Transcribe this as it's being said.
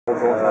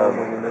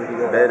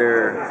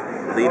better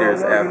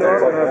leaders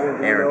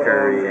after Aaron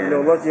Curry and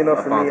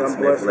Alfonso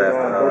Smith left.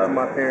 Both of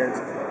my parents.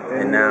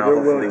 And now,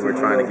 hopefully, we're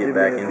trying to get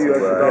back into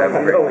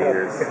having great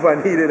leaders. If I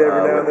need it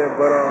every now and then,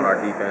 but on our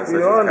defense,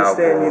 I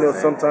understand,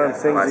 sometimes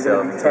things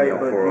are going to be tight,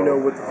 but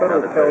with the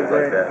federal Pell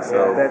Grant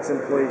that's in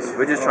place,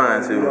 we're just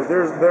trying to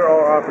there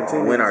are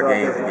opportunities win our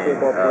games again.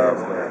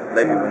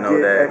 Let people know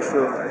that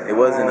it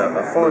wasn't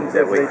a fluke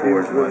that Wake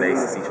Forest won the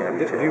ACC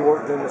championship. Have you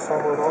worked in the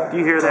summer at all? Do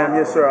you hear that?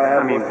 Yes, sir. I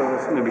have. I mean,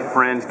 maybe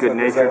friends,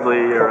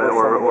 good-naturedly,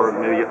 or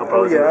maybe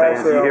opposing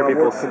fans. Do you hear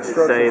people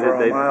say that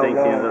they think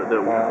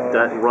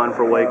that run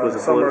for Wake was a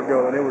fluke?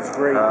 And it was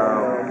great.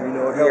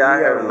 Yeah, I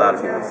heard a lot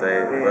of people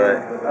say it, but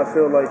I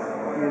feel like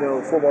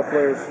football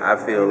players. I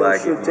feel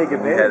like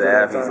if we had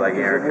athletes like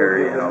Aaron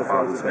Curry and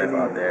Alfonso Smith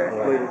out there,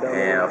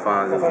 and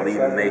Alfonso's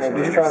leading the nation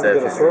in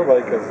interceptions.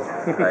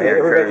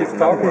 Aaron Curry is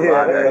number one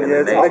linebacker in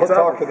the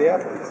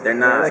nation. They're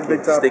not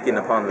sticking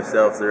upon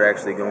themselves. They're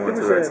actually going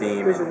to our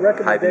team and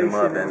hyping them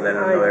up and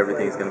letting them know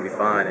everything's going to be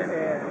fine and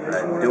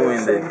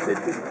doing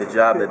the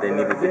job that they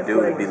needed to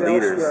do to be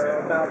leaders.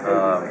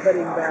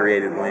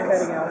 Created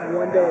wins.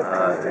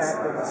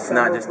 It's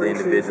not just the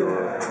individual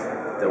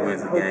that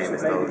wins the game,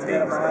 it's the whole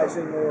team.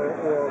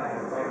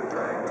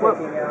 What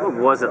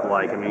was it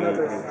like? I mean,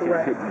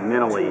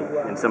 mentally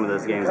in some of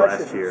those games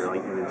last year,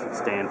 like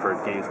Stanford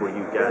games where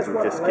you guys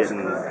were just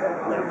getting,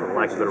 for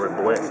lack of a better word,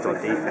 blitzed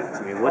on defense.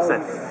 I mean, what's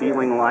that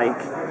feeling like?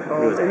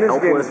 It was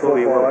helpless.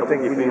 I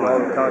think we need all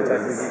the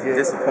contact we can get.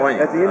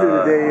 Disappointing. At the end of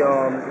the day,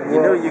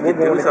 you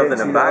can do something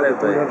about it,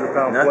 but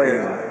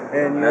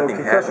nothing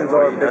happened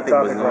for you. Nothing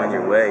was going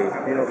your way.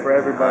 For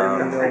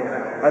everybody.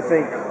 I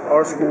think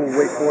our school,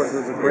 Wake Forest,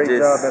 does a great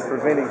job at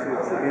preventing,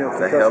 it's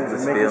a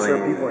helpless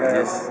feeling.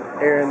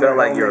 It felt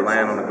like you were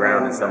laying on the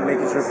ground and somebody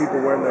was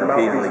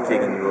repeatedly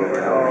kicking you over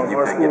and over. You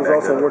our couldn't school get is back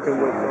also up. working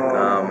with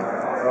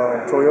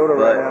Toyota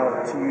right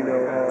now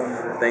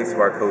to thanks to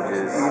our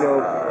coaches.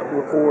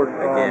 Record.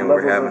 Again,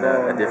 we're having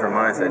a different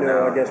mindset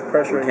now. I guess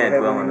pressure. We can't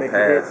dwell on the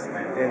past.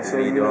 And so,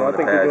 I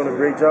think we're doing a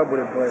great job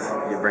with it. But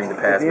you bring the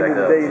past back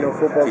up. At the end of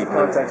the day, football's a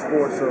contact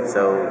sport.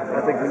 So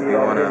I think we need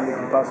all the we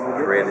can possibly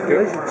get. Create a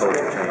new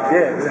culture change.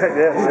 Yeah, exactly.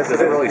 Does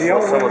it really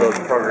show some of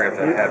those programs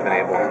that have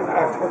been able to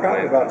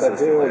win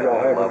consistently at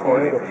a level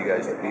for you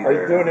guys to be there?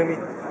 Are you doing any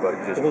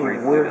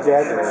weird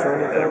gadgets or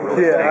anything?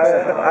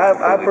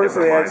 Yeah, I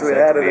personally actually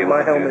had it in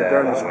my helmet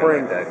during the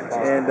spring,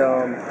 and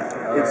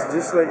it's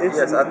just like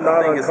it's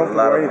not uncomfortable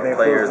or anything. It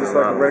feels just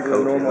like a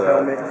regular normal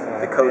helmet.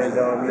 The coaches,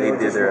 they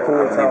did a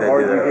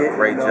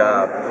great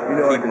job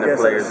keeping the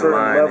players in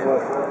line and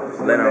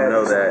letting them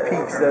know that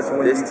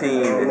this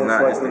team is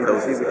not just the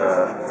coaches'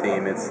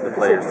 team, it's the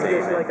players' team.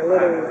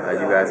 And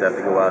you guys have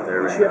to go out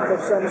there and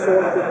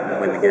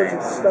win the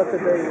games.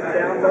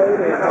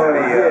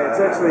 Yeah, it's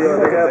actually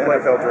they have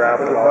like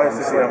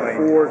devices like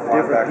 4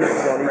 different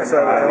pieces on each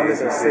side of the helmet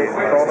that sit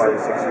across it,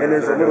 and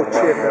there's a little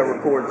chip that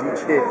records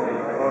each hit.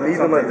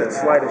 Even like the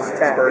slightest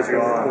tap is going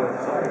to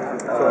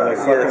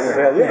record.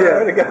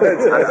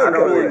 I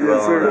don't really dwell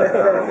on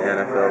the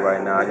NFL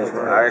right now.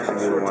 I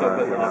actually really want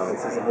to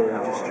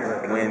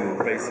win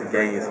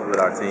games with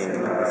our team.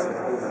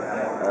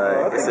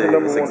 It's a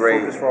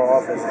great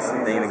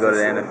thing to go to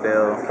the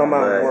NFL. Come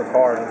out and work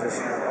hard and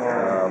just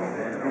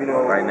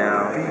right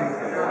now,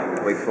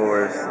 Wake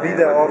Forest. Be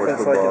that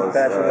offense like in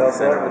basketball,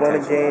 run a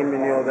game,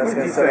 and that's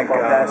going to set up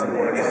our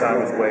basketball.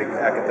 With Wake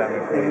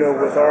academically.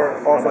 With our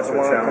offensive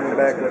line coming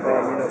back with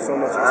so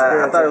much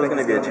experience. I thought it was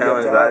going to be a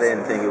challenge, but I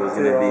didn't think it was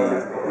going to be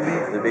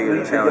the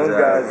biggest challenge that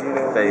I've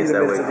faced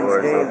at Wake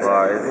Forest so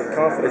far.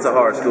 It's a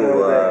hard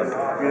school,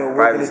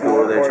 private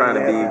school. They're trying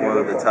to be one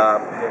of the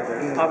top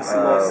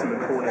schools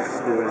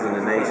in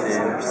the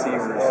nation.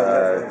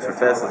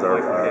 Professors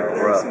are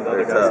rough.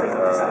 They're tough.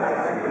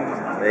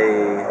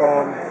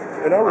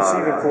 In our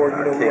receiving core,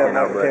 we have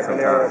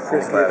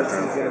Chris Davis,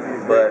 who's going to be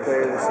a great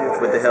player this year.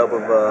 With the help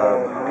of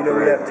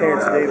we have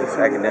Terrence Davis,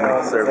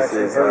 academic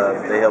services,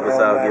 they help us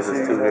out, give us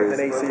tutors,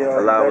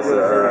 allow us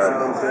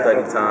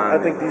study time.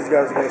 I think these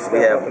guys are going to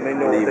step up and they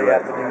know what they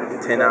have to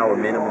do. 10-hour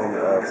minimum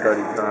of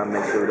study time,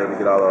 make sure that we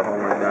get all our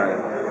homework done,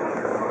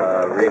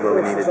 read what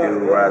we need to do,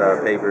 write our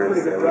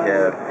papers that we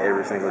have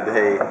every single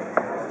day.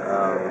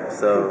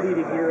 So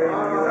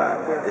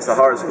it's a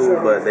hard school,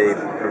 but they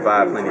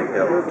provide plenty of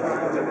help.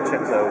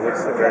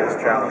 What's the greatest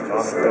challenge on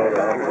the field?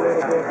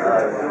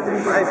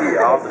 It might be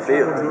off the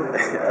field.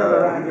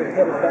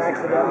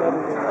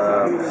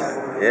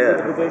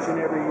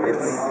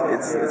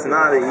 It's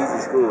not an easy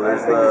school.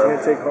 There's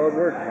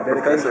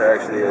professor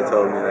actually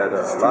told me that a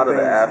lot of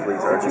the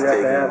athletes are just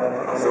taking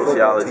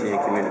sociology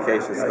and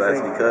communications class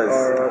because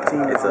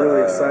it's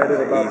a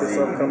easy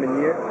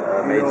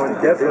major to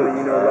get through.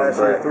 Last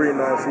year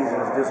 3-9 season.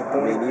 season is I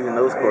disappointing. mean, even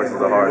those courses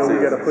are hard too.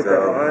 We got to put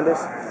that behind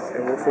us,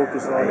 and we're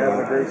focused on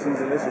having a great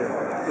season this year.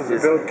 Does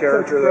it build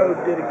character, though?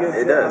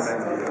 It does.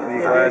 Are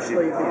you glad you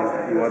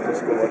went to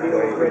school at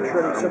Wade?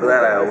 I'm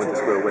glad I went to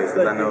school at Wade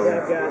because I know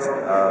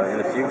in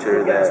the future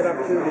that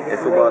if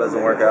football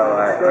doesn't work out,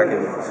 I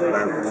can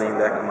lean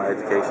back on my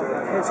education.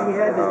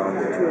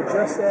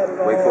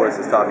 Wake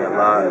Forest has taught me a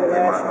lot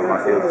in my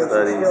field of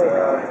studies.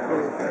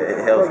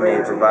 It helps me,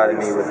 it provided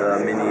me with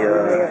many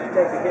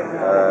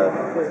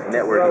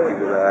networking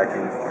people that I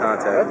can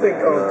contact. I think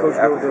Coach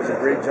Grove does a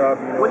great job.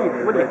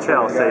 What do you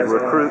tell, say, a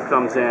recruit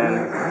comes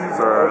in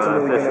for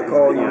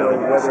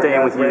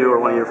staying with you or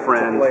one of your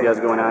friends, you guys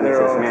are going out and he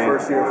says, man,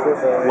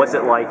 what's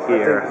it like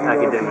here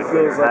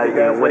academically?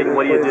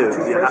 What do you do?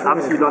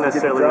 Obviously, you don't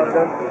necessarily want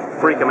to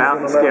freak them out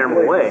and scare them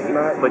away,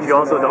 but you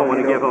also don't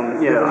want to give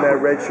them,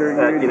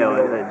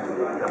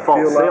 a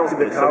false sales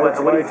pitch. So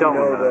what do you tell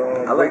them about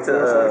it? I like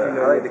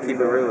to keep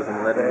it real with them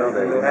and let them know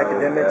that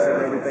academics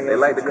and everything. They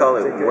like to call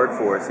it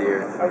workforce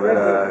here, but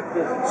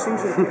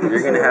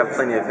you're going to have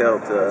plenty of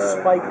help to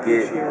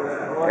get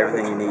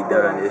everything you need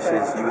done. It's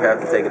just you have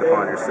to take it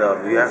upon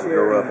yourself. You have to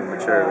grow up and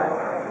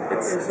mature.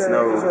 It's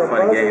no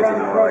fun games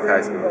anymore like high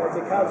school.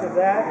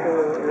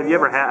 Have you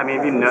ever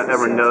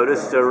ever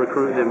noticed a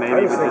recruit that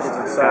maybe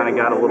just kind of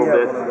got a little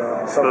bit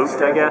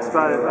spooked, I guess,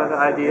 by the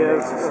idea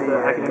of the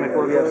academic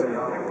workforce?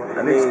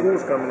 I mean,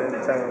 schools coming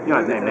into town. You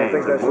don't have to name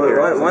names.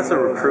 Once a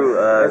recruit,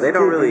 they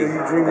don't really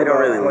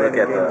look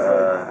at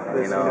the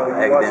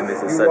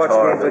academics as such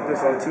hard. But I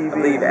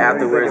believe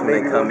afterwards when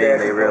they come in,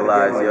 they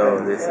realize, yo,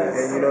 this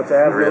is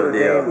the real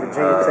deal.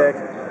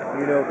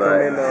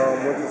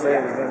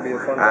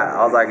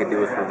 All I can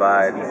do is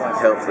provide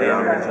help for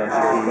them,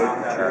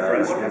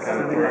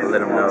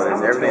 let them know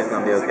that everything's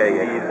gonna be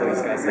okay.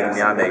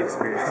 I made it. It's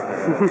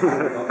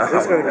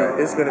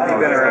gonna be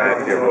better.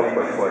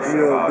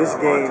 This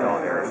game,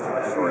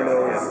 a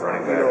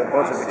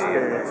bunch of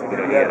experience. You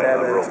have to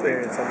have that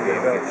experience under your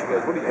belt.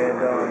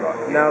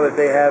 And now that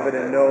they have it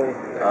and know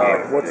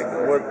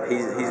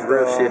he's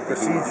real shifty.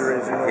 Procedure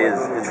is,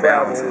 his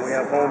balance is, he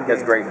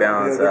has great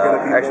balance.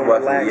 Actually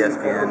watching the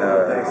ESPN a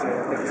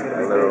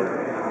little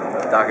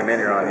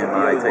documentary on him.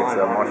 He takes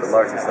martial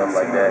arts and stuff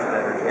like that,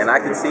 and I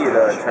can see it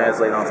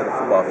translate onto the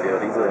football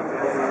field. He's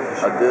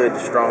a good,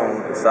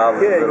 strong,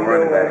 solid little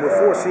running back. With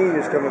 4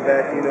 seniors coming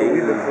back, we've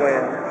been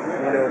playing.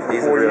 For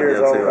 4 years,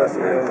 all of us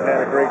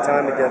had a great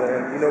time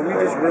together. And, we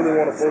just really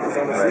want to focus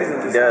on the season.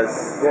 He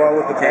does. Go out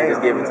with the can't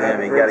just give it to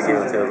him. You got to give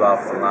it to his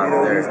offensive line.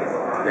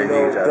 They're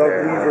huge out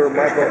there. Doug Weaver,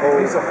 Michael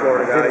Holmes,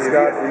 Vince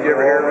Scott, you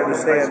ever heard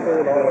understand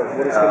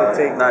what it's going to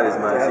take? Not as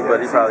much,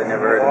 but he probably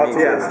never heard of me.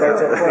 Yeah,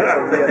 starts up front.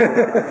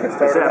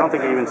 I don't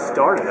think he even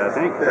started. I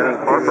think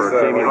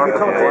Harper, Jamie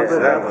Harper.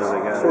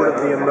 Sort of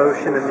the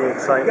emotion and the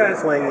excitement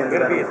playing into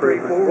that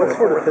recruitment. What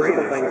sort of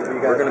physical things do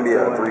you guys? We're going to be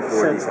a 3-4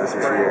 defense this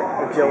year.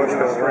 Agility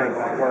for the ring.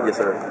 Yes,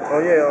 sir. Oh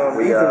yeah,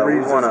 we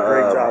want to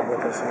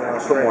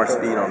put more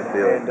speed on the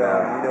field.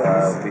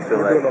 We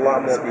feel like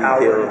speed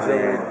kills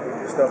and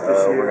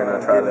we're going to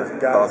try to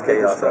cause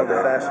chaos out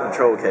there,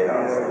 control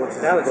chaos.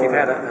 Now that you've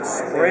had a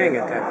spring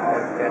at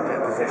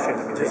that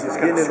position, just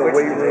getting in the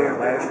weight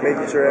room,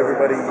 making sure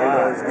everybody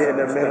is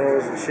getting their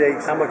minerals and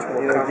shakes, how much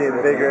more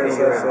getting bigger and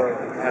stuff. So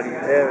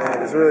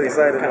man, it's really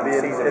exciting to be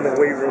in the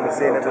weight room and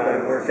seeing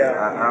everything work out.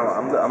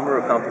 I'm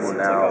real comfortable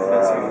now.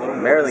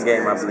 Maryland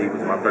game, I believe,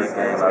 was my first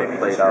game. I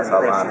played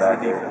outside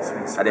linebacker.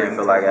 I didn't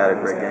feel like I had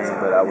a great game,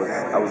 but I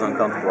was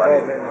uncomfortable.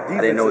 I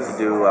didn't know what to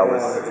do. I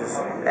was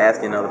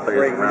asking other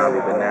players around me.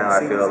 But now I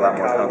feel a lot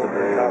more comfortable.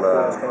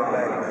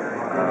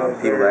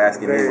 People are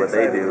asking me what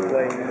they do,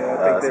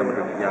 some of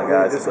the young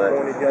guys, but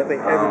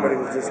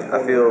I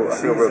feel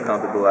real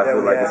comfortable. I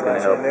feel like it's going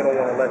to help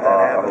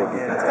our whole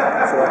defense.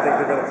 So I think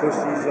they're going to push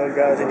these young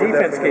guys. The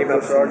defense came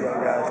up our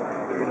young guys.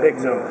 Big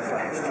zones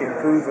last year.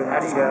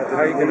 How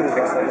are you going to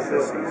fix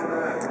this season?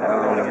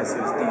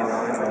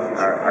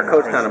 Our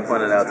coach kind of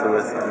pointed out to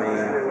us. I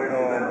mean,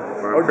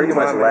 we're pretty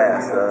much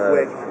last.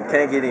 We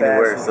can't get any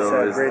worse, so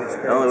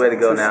the only way to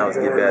go now is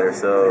get better.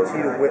 So,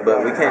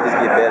 but we can't just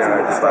get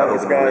better just by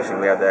hoping and wishing.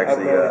 We have to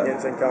actually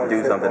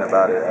do something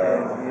about it.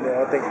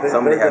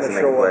 Somebody has to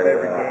make a play.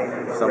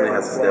 Somebody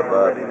has to step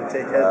up,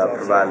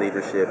 provide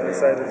leadership, and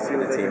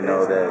the team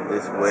know that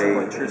this way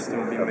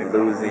of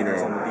losing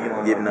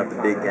and giving up the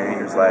big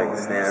games like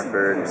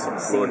Stanford, and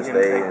Florida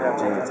State, and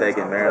Virginia Tech,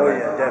 and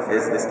Maryland,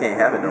 this can't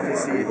happen no more.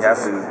 We have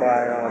to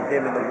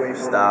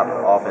stop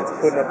offenses.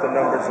 Putting up the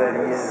numbers that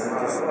he is, and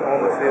just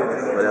on the field.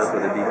 What else would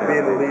the defense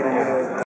being the leader,